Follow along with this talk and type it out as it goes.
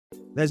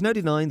There's no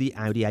denying the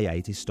Audi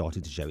A8 is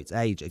starting to show its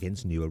age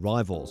against newer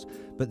rivals,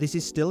 but this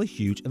is still a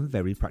huge and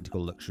very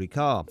practical luxury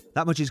car.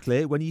 That much is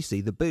clear when you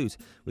see the boot,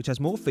 which has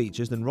more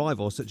features than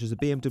rivals such as the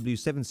BMW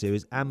 7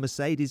 Series and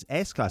Mercedes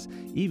S-Class,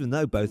 even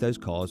though both those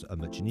cars are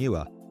much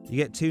newer. You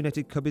get 2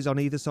 netted cubbies on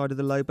either side of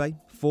the low bay,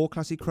 4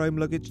 classic chrome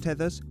luggage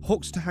tethers,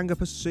 hooks to hang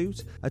up a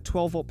suit, a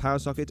 12-volt power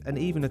socket, and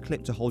even a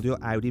clip to hold your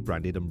Audi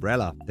branded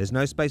umbrella. There's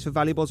no space for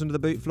valuables under the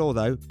boot floor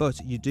though,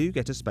 but you do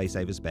get a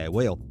space-saver spare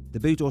wheel. The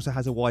boot also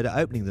has a wider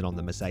opening than on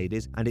the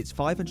Mercedes, and its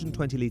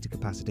 520-litre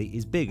capacity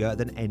is bigger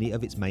than any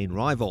of its main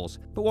rivals.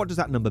 But what does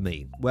that number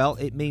mean? Well,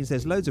 it means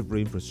there's loads of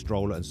room for a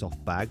stroller and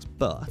soft bags,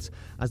 but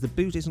as the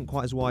boot isn't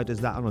quite as wide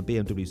as that on a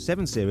BMW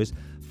 7 Series,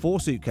 4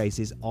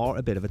 suitcases are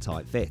a bit of a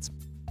tight fit.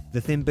 The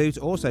thin boot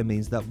also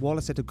means that while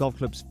a set of golf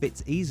clubs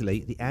fits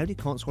easily, the Audi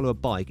can't swallow a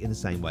bike in the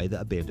same way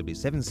that a BMW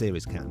 7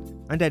 Series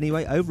can. And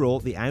anyway, overall,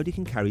 the Audi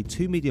can carry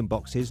 2 medium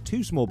boxes,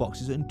 2 small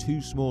boxes and 2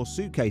 small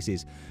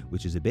suitcases,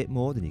 which is a bit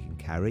more than you can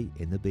carry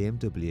in the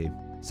BMW.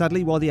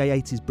 Sadly, while the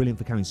A8 is brilliant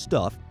for carrying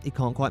stuff, it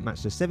can't quite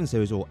match the 7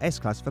 Series or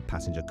S-Class for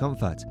passenger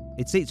comfort.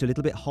 Its seats are a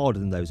little bit harder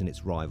than those in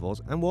its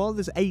rivals, and while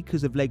there's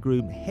acres of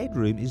legroom,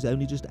 headroom is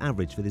only just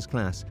average for this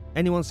class.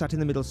 Anyone sat in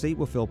the middle seat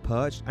will feel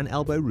perched, and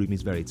elbow room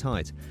is very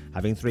tight.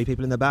 Having 3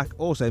 people in the back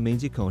also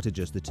means you can't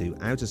adjust the 2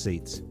 outer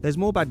seats. There's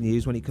more bad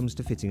news when it comes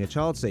to fitting a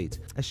child seat.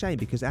 A shame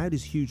because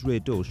Audi's huge rear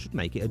doors should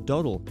make it a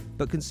doddle,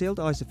 but concealed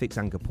ISOFIX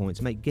anchor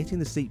points make getting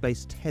the seat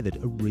base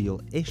tethered a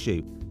real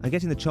issue, and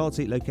getting the child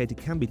seat located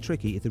can be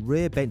tricky if the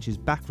rear bench's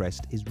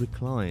backrest is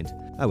reclined.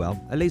 Oh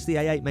well, at least the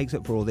A8 makes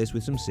up for all this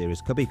with some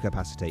serious cubby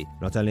capacity.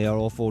 Not only are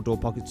all 4 door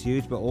pockets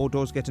huge, but all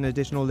doors get an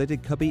additional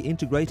lidded cubby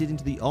integrated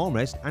into the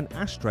armrest and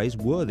ashtrays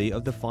worthy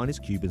of the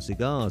finest Cuban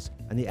cigars.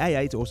 And the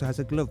A8 also has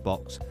a glove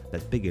box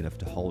that's big enough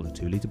to hold a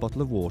 2-litre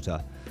bottle of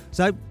water.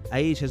 So,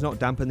 age has not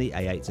dampened the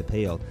A8's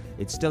appeal.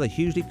 It's still a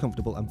hugely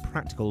comfortable and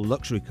practical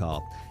luxury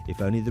car,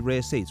 if only the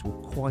rear seats were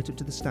quite up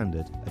to the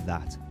standard of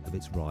that of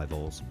its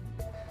rivals.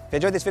 If you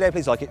enjoyed this video,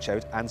 please like it, share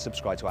it and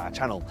subscribe to our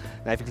channel.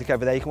 Now if you click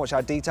over there you can watch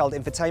our detailed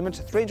infotainment,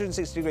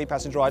 360-degree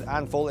passenger ride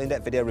and full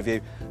in-depth video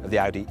review of the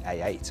Audi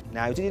A8.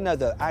 Now did you know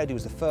that Audi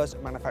was the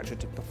first manufacturer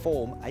to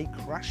perform a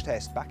crash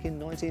test back in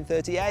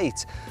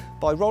 1938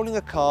 by rolling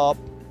a car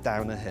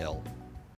down a hill?